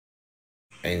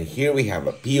And here we have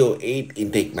a P08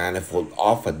 intake manifold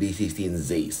of a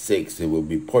D16z6. So we'll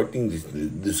be porting this,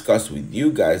 discuss with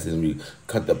you guys, and we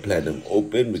cut the plenum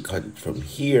open. We cut it from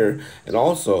here, and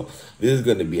also this is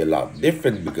going to be a lot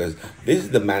different because this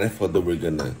is the manifold that we're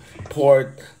going to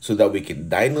port so that we can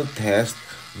dyno test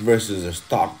versus a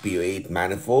stock P08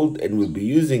 manifold. And we'll be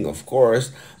using, of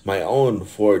course, my own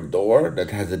 4-door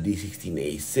that has a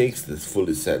D16A6 that's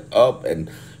fully set up, and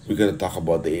we're going to talk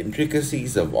about the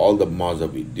intricacies of all the mods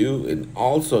that we do, and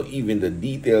also even the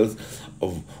details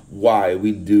of why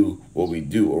we do what we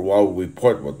do, or why we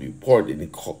port what we port,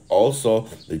 and also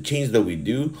the change that we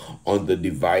do on the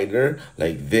divider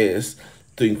like this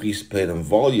to increase plenum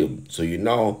volume. So you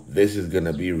know this is going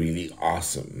to be really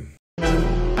awesome.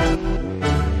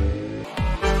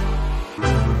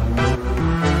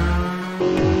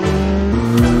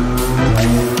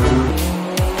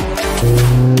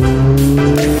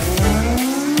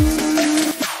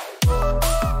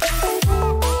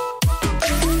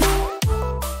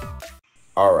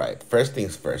 Alright, first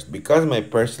things first, because my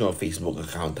personal Facebook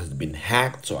account has been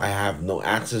hacked, so I have no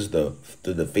access to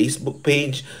the Facebook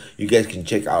page, you guys can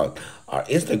check out our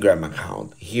Instagram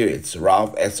account. Here it's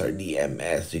Ralph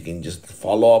SRDMS. You can just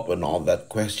follow up on all that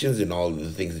questions and all the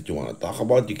things that you want to talk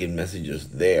about. You can message us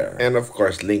there. And of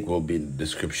course, link will be in the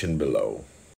description below.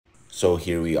 So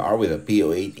here we are with a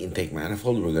P08 intake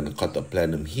manifold. We're going to cut the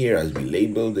plenum here as we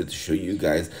labeled it to show you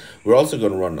guys. We're also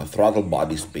going to run a throttle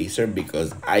body spacer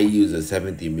because I use a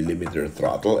 70mm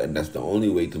throttle, and that's the only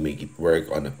way to make it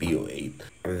work on a P08.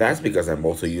 And that's because I'm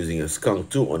also using a Skunk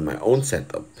 2 on my own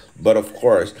setup. But of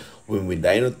course, when we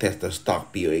dyno test the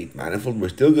stock P08 manifold, we're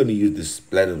still going to use this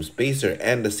plenum spacer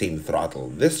and the same throttle.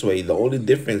 This way, the only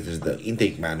difference is the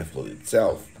intake manifold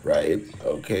itself, right?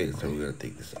 Okay, so we're going to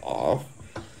take this off.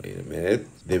 Wait a minute.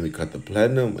 Then we cut the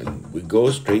plenum and we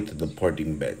go straight to the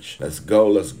porting bench. Let's go,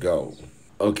 let's go.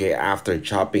 Okay, after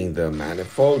chopping the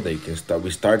manifold, we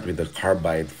start with the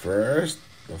carbide first.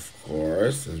 Of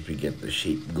course, as we get the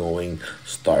shape going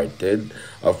started.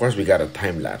 Of course, we gotta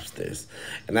time-lapse this.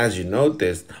 And as you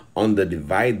noticed, on the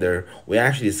divider, we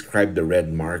actually scribed the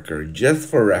red marker just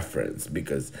for reference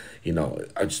because, you know,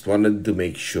 I just wanted to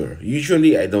make sure.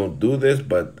 Usually, I don't do this,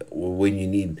 but when you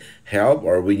need help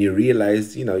or when you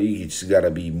realize, you know, you just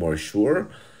gotta be more sure,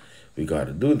 we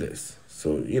gotta do this.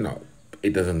 So, you know,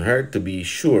 it doesn't hurt to be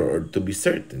sure or to be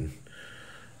certain.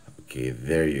 Okay,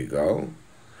 there you go.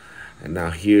 And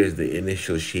now here's the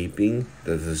initial shaping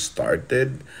that has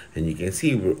started, and you can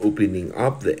see we're opening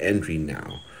up the entry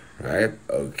now, right?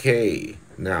 Okay,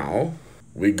 now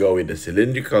we go with the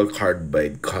cylindrical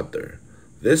carbide cutter.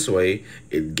 This way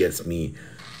it gets me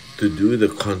to do the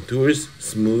contours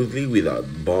smoothly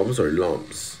without bumps or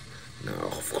lumps. Now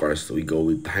of course we go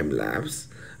with time lapse.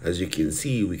 As you can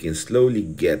see, we can slowly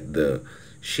get the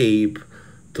shape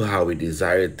to how we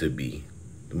desire it to be.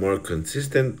 More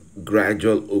consistent,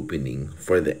 gradual opening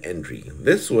for the entry.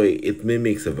 This way, it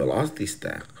mimics a velocity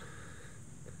stack.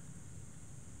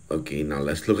 Okay, now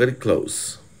let's look at it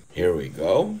close. Here we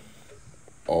go.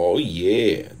 Oh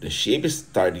yeah, the shape is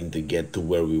starting to get to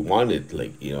where we want it.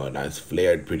 Like, you know, now it's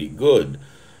flared pretty good.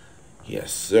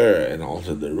 Yes, sir. And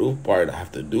also the roof part, I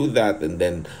have to do that. And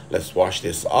then let's wash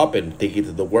this up and take it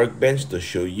to the workbench to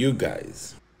show you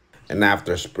guys. And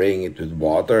after spraying it with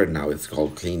water, now it's all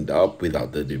cleaned up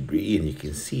without the debris. And you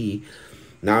can see,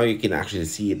 now you can actually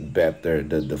see it better.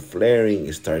 The flaring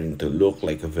is starting to look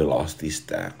like a velocity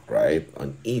stack, right?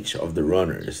 On each of the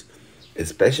runners.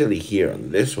 Especially here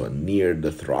on this one, near the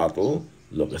throttle.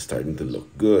 Look, it's starting to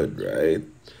look good, right?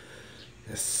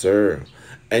 Yes, sir.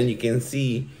 And you can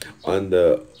see on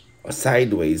the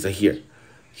sideways,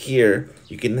 here,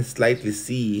 you can slightly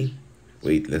see,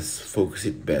 wait, let's focus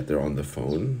it better on the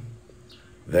phone.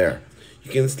 There,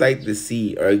 you can slightly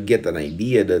see or get an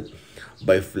idea that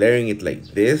by flaring it like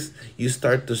this, you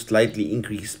start to slightly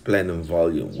increase plenum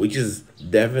volume, which is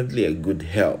definitely a good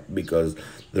help because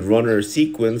the runner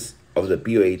sequence of the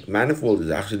P08 manifold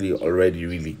is actually already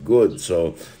really good.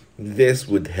 So this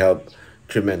would help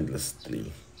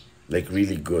tremendously, like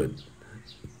really good,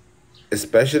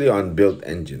 especially on built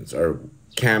engines or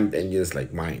cammed engines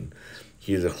like mine.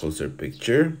 Here's a closer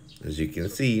picture. As you can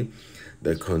see,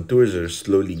 the contours are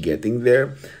slowly getting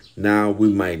there. Now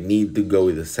we might need to go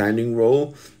with a sanding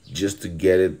roll just to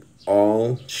get it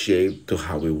all shaped to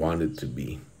how we want it to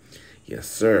be. Yes,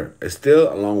 sir. It's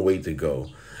still a long way to go.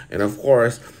 And of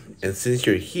course, and since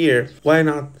you're here, why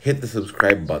not hit the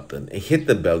subscribe button and hit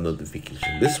the bell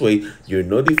notification. This way, you're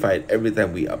notified every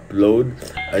time we upload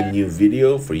a new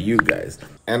video for you guys.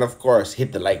 And of course,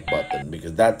 hit the like button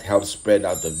because that helps spread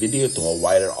out the video to a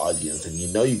wider audience. And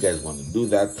you know you guys want to do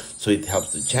that, so it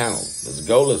helps the channel. Let's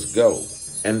go, let's go.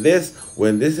 And this,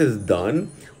 when this is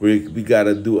done, we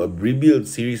gotta do a rebuild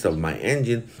series of my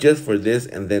engine just for this,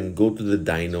 and then go to the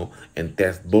dyno and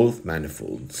test both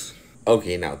manifolds.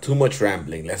 Okay, now too much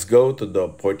rambling. Let's go to the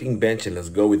porting bench and let's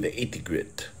go with the 80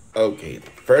 grit. Okay,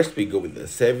 first we go with the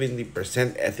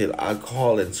 70% ethyl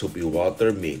alcohol and soapy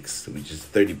water mix, which is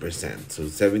 30%, so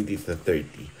 70 to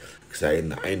 30. Because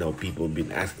I know people have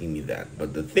been asking me that.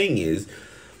 But the thing is,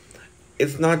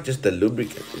 it's not just the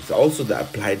lubricant, it's also the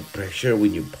applied pressure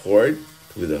when you pour it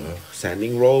with a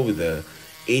sanding roll with a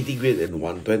 80 grit and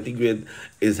 120 grit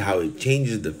is how it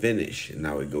changes the finish. And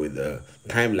now we go with the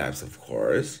time lapse, of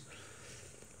course.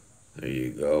 There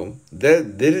you go.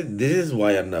 This is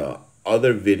why on the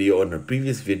other video, on the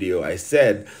previous video, I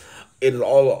said it's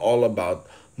all about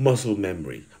muscle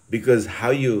memory, because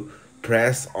how you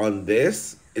press on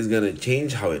this is gonna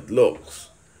change how it looks.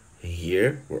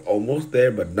 Here we're almost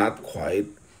there, but not quite.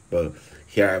 But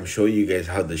here I'm showing you guys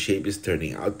how the shape is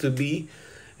turning out to be.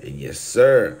 And yes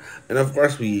sir, and of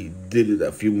course we did it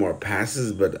a few more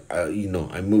passes, but you know,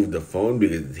 I moved the phone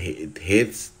because it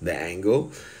hits the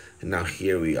angle. And now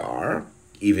here we are,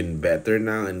 even better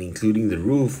now, and including the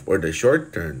roof or the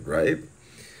short turn, right?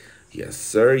 Yes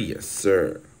sir, yes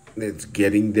sir. It's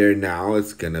getting there now.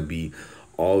 It's gonna be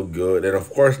all good. And of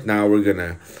course now we're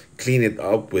gonna clean it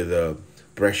up with a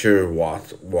pressure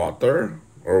water,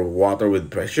 or water with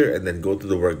pressure, and then go to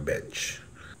the workbench.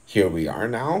 Here we are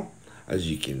now. As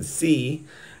you can see,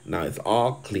 now it's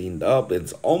all cleaned up.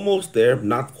 It's almost there,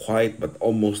 not quite, but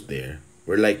almost there.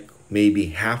 We're like maybe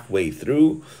halfway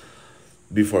through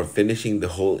before finishing the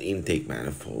whole intake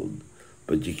manifold.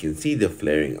 But you can see the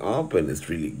flaring up, and it's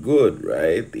really good,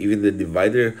 right? Even the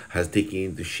divider has taken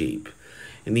into shape.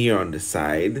 And here on the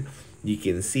side, you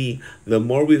can see the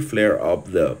more we flare up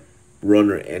the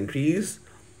runner entries,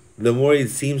 the more it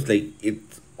seems like it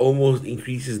almost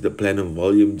increases the plenum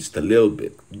volume just a little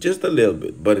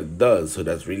bit, but it does. So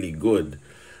that's really good.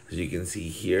 As you can see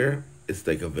here, it's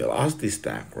like a velocity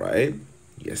stack, right?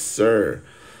 Yes sir.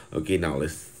 Okay, now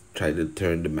let's try to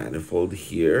turn the manifold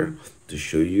here to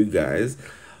show you guys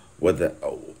what the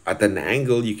at an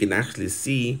angle you can actually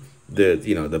see that,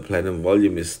 you know, the plenum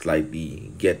volume is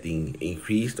slightly getting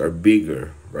increased or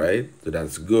bigger, right? So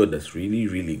that's good. That's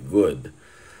really good.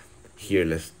 Here,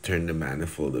 let's turn the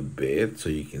manifold a bit so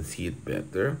you can see it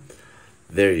better.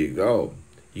 There you go.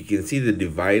 You can see the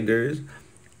dividers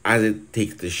as it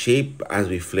takes the shape. As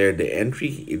we flare the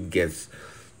entry, it gets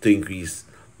to increase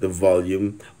the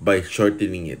volume by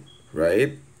shortening it,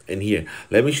 right? And here,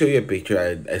 let me show you a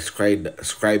picture. I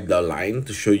scribed the line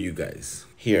to show you guys.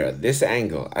 Here at this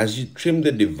angle, as you trim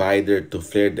the divider to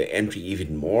flare the entry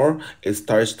even more, it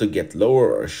starts to get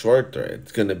lower or shorter.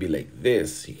 It's gonna be like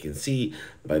this. You can see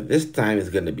by this time it's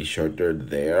gonna be shorter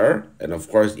there, and of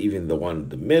course even the one in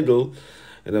the middle,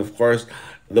 and of course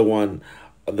the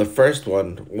first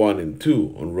one, 1 and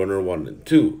 2, on runner 1 and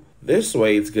 2. This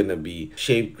way it's gonna be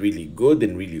shaped really good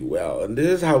and really well. And this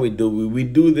is how we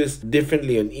do this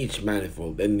differently on each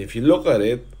manifold. And if you look at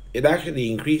it, it actually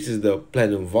increases the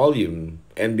plenum volume.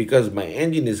 And because my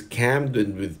engine is cammed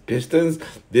and with pistons,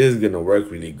 this is gonna work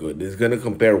really good. This is gonna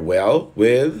compare well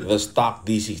with the stock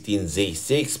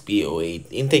D16z6 P08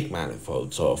 intake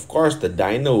manifold. So of course the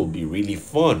dyno will be really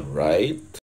fun, right?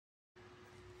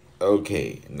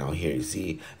 Okay, now here you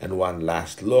see, and one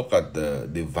last look at the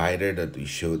divider that we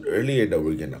showed earlier that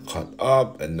we're gonna cut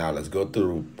up. And now let's go to the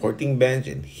reporting bench,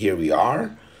 and here we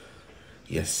are.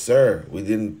 Yes sir, we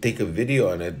didn't take a video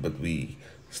on it, but we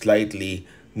slightly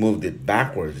moved it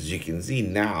backwards. As you can see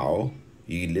now,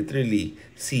 you literally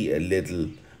see a little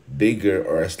bigger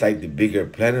or a slightly bigger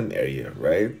plenum area,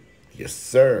 right? Yes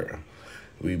sir.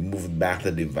 We moved back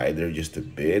the divider just a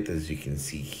bit, as you can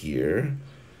see here.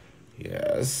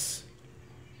 Yes.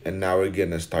 And now we're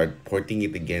gonna start porting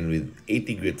it again with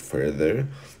 80 grit further,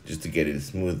 just to get it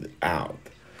smoothed out.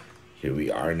 Here we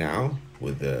are now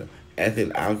with the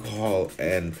ethyl alcohol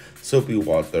and soapy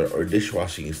water or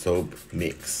dishwashing soap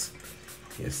mix.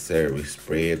 Yes sir, we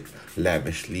spray it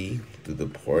lavishly to the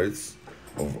ports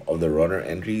of the runner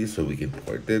entries so we can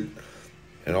port it.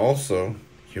 And also,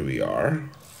 here we are.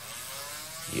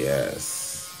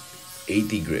 Yes,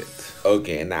 80 grit.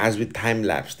 Okay, and as we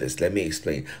time-lapse this, let me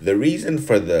explain. The reason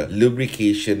for the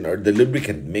lubrication or the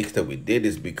lubricant mix that we did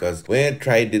is because when I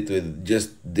tried it with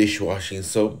just dishwashing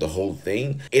soap, the whole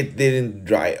thing, it didn't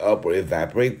dry up or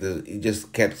evaporate. It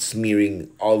just kept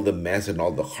smearing all the mess and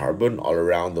all the carbon all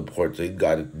around the port, so it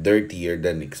got dirtier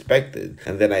than expected.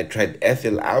 And then I tried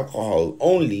ethyl alcohol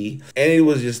only, and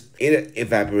it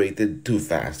evaporated too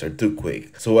fast or too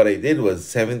quick. So what I did was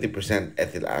 70%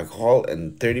 ethyl alcohol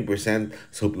and 30% 1%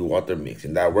 soapy water mix,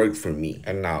 and that worked for me.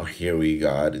 And now here we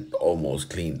got it almost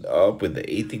cleaned up with the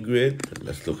 80 grit.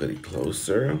 Let's look at it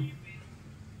closer.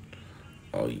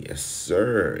 Oh yes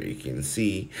sir, you can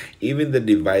see even the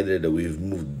divider that we've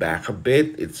moved back a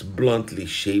bit, it's bluntly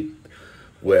shaped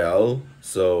well.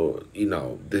 So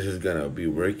this is gonna be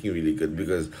working really good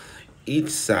because each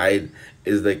side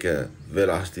is like a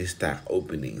velocity stack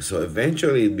opening, so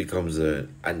eventually it becomes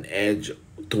an edge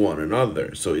to one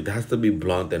another, so it has to be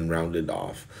blunt and rounded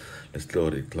off. Let's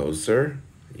load it closer.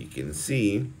 You can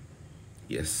see,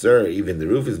 yes sir, even the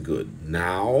roof is good.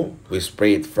 Now we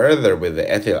spray it further with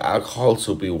the ethyl alcohol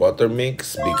soapy water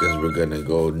mix because we're gonna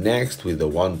go next with the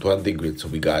 120 grit. So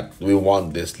we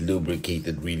want this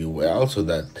lubricated really well so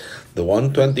that the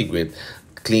 120 grit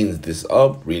cleans this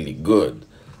up really good.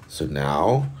 So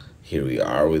now here we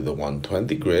are with the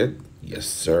 120 grit. Yes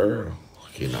sir.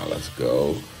 Okay, now let's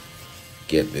go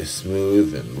get this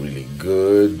smooth and really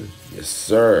good. Yes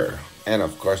sir. And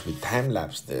of course we time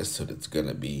lapse this so it's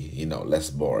gonna be less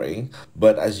boring.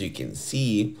 But as you can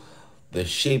see, the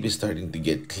shape is starting to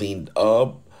get cleaned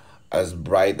up, as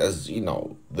bright as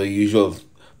the usual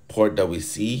port that we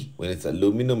see when it's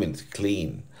aluminum and it's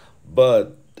clean.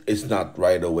 But it's not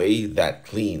right away that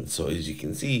clean. So as you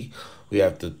can see, we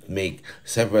have to make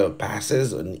several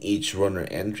passes on each runner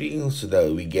entry so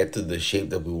that we get to the shape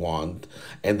that we want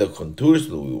and the contours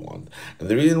that we want. And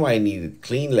the reason why I need it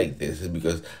clean like this is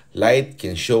because light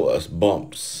can show us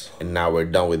bumps. And now we're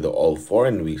done with the all four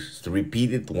and we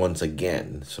repeat it once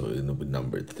again. So with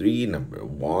number 3, number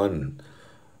 1,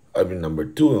 number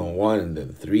 2 and 1, and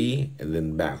then 3, and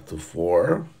then back to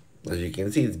 4. As you can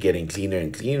see, it's getting cleaner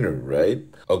and cleaner, right?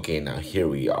 Okay, now here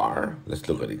we are. Let's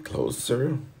look at it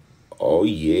closer. Oh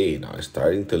yeah, now it's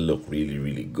starting to look really,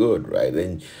 really good, right?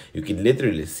 And you can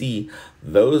literally see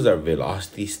those are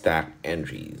velocity stack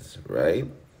entries, right?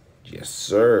 Yes,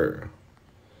 sir.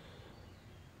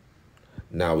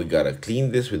 Now we gotta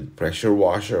clean this with pressure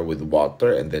washer with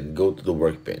water and then go to the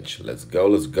workbench. Let's go,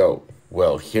 let's go.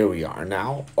 Well, here we are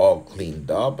now, all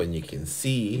cleaned up, and you can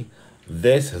see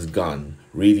this has gone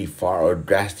really far, or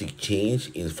drastic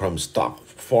change from stock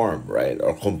form, right?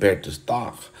 Or compared to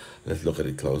stock. Let's look at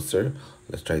it closer.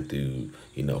 Let's try to,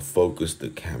 focus the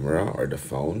camera or the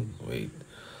phone. Wait,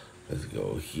 let's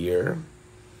go here.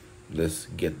 Let's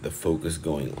get the focus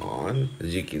going on.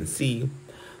 As you can see,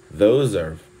 those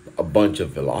are a bunch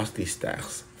of velocity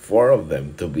stacks, 4 of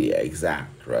them to be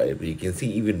exact, right? But you can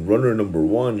see even runner number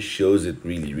 1 shows it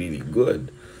really, really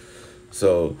good.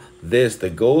 So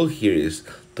the goal here is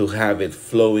to have it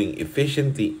flowing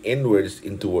efficiently inwards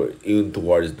in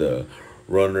towards the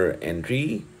runner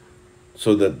entry,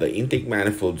 so that the intake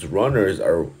manifold's runners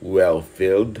are well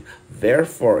filled.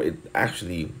 Therefore, it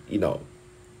actually,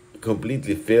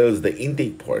 completely fills the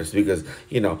intake ports because,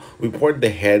 we port the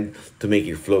head to make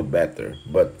it flow better.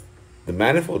 But the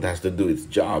manifold has to do its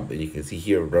job. And you can see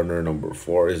here, runner number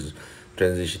 4 is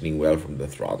transitioning well from the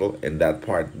throttle. And that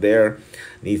part there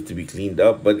needs to be cleaned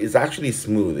up. But it's actually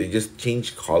smooth. It just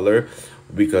changed color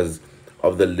because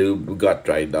of the lube got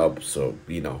dried up. So,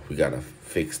 we gotta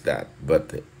fix that.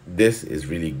 But this is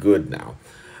really good now.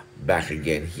 Back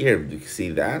again here, you can see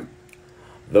that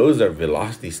those are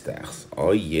velocity stacks.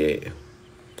 Oh yeah.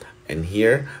 And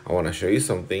here I want to show you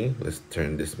something. Let's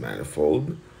turn this manifold.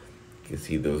 You can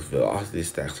see those velocity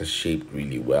stacks are shaped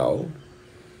really well.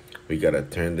 We gotta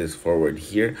turn this forward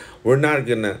here. We're not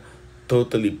gonna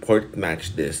totally port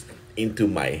match this into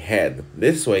my head.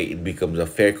 This way it becomes a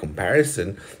fair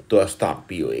comparison to a stock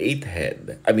P08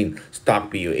 head.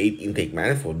 Stock P08 intake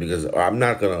manifold, because I'm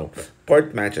not gonna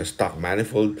port match a stock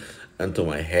manifold onto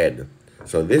my head.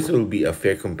 So this will be a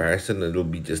fair comparison. It will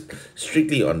be just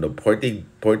strictly on the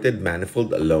ported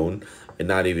manifold alone and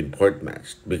not even port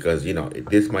matched, because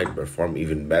this might perform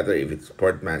even better if it's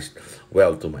port matched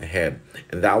well to my head,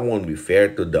 and that won't be fair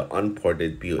to the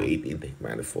unported P08 intake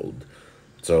manifold.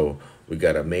 So we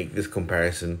gotta make this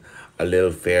comparison a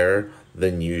little fairer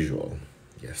than usual.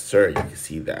 Yes sir, you can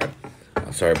see that.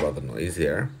 Sorry about the noise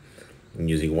there. I'm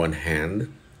using one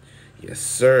hand. Yes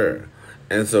sir.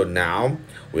 And so now,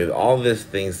 with all this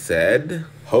thing said,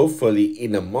 hopefully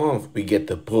in a month we get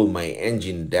to pull my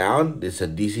engine down. This is a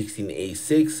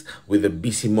D16z6 with a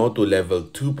Bisimoto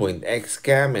Level2.X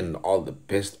cam and all the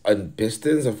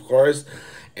pistons, of course.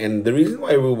 And the reason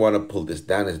why we want to pull this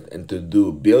down and to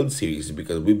do build series,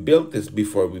 because we built this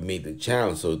before we made the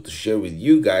channel, so to share with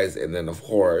you guys. And then of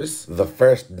course the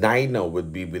first dyno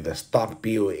would be with a stock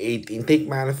P08 intake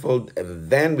manifold, and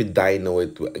then we dyno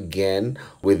it again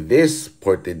with this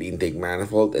ported intake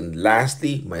manifold, and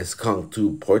lastly my Skunk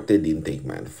 2 ported intake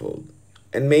manifold,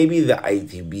 and maybe the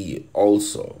ITB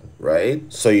also. right?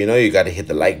 So you know you gotta hit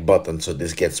the like button so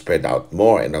this gets spread out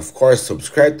more, and of course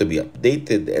subscribe to be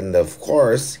updated, and of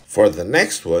course for the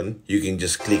next one you can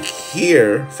just click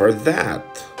here for that.